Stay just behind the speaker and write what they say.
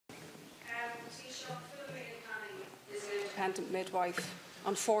is an independent midwife.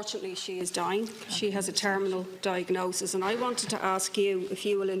 Unfortunately, she is dying. She has a terminal diagnosis, and I wanted to ask you if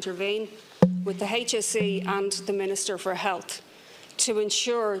you will intervene with the HSE and the Minister for Health to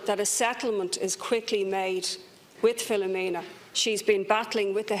ensure that a settlement is quickly made with Philomena. She's been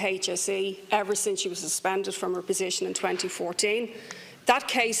battling with the HSE ever since she was suspended from her position in 2014. That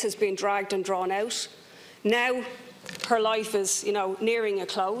case has been dragged and drawn out. Now her life is, nearing a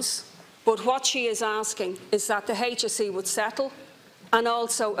close. But what she is asking is that the HSE would settle and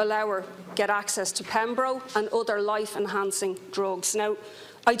also allow her get access to Pembro and other life-enhancing drugs. Now,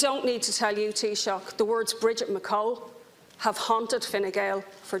 I don't need to tell you, Taoiseach, the words Bridget McCall have haunted Fine Gael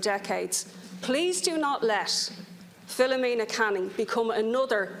for decades. Please do not let Philomena Canning become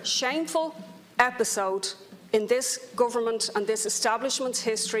another shameful episode in this government and this establishment's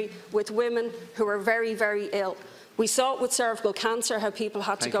history with women who are very, very ill. We saw it with cervical cancer, how people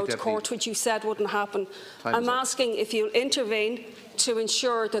had to go to court, which you said wouldn't happen. I'm asking if you'll intervene to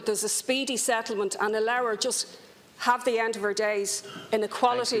ensure that there's a speedy settlement and allow her just have the end of her days in a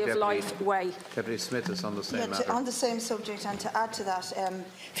quality of life way. Deputy Smith is on the same matter. On the same subject, and to add to that,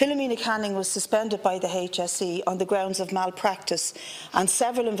 Philomena Canning was suspended by the HSE on the grounds of malpractice, and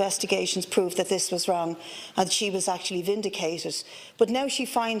several investigations proved that this was wrong and she was actually vindicated. But now she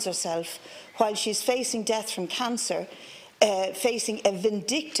finds herself, while she's facing death from cancer, facing a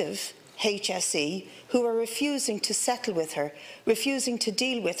vindictive HSE who are refusing to settle with her, refusing to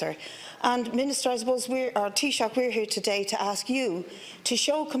deal with her. And Minister, I suppose Taoiseach, we're here today to ask you to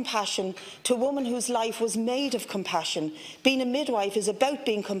show compassion to a woman whose life was made of compassion. Being a midwife is about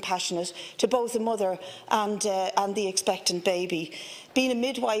being compassionate to both the mother and the expectant baby. Being a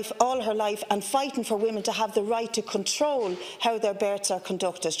midwife all her life and fighting for women to have the right to control how their births are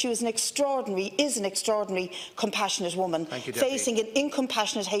conducted. She was an extraordinary, compassionate woman, facing an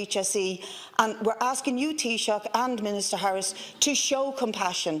incompassionate HSE. And we're asking you, Taoiseach, and Minister Harris, to show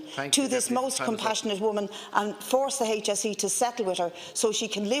compassion to this most compassionate woman and force the HSE to settle with her so she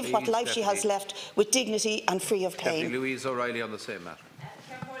can live what life she has left with dignity and free of pain. Deputy Louise O'Reilly on the same matter.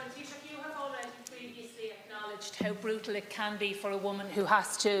 How brutal it can be for a woman who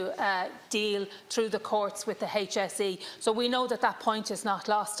has to deal through the courts with the HSE. So we know that that point is not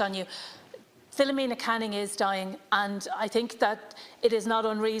lost on you. Philomena Canning is dying, and I think that it is not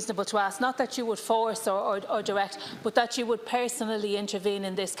unreasonable to ask, not that you would force or direct, but that you would personally intervene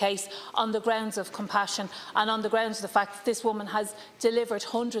in this case on the grounds of compassion and on the grounds of the fact that this woman has delivered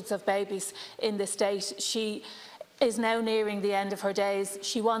hundreds of babies in this state. She is now nearing the end of her days.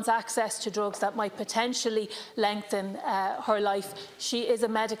 She wants access to drugs that might potentially lengthen her life. She is a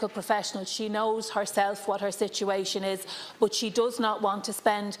medical professional. She knows herself what her situation is, but she does not want to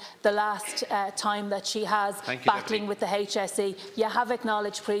spend the last time that she has battling with the HSE. You have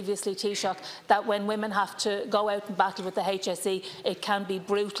acknowledged previously, Taoiseach, that when women have to go out and battle with the HSE, it can be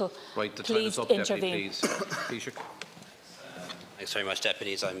brutal. Right, the please time is up, intervene. Deputy, please. Thanks very much,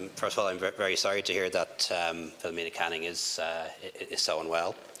 Deputies. First of all, I'm very sorry to hear that Philomena Canning is so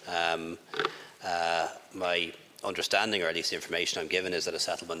unwell. My understanding, or at least the information I'm given, is that a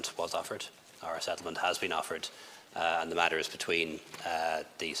settlement was offered, or a settlement has been offered, and the matter is between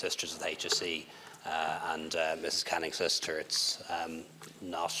the sisters of the HSE and Mrs Canning's sister. It's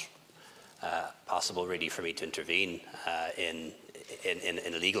not possible, really, for me to intervene in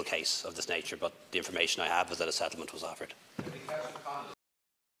a legal case of this nature, but the information I have is that a settlement was offered.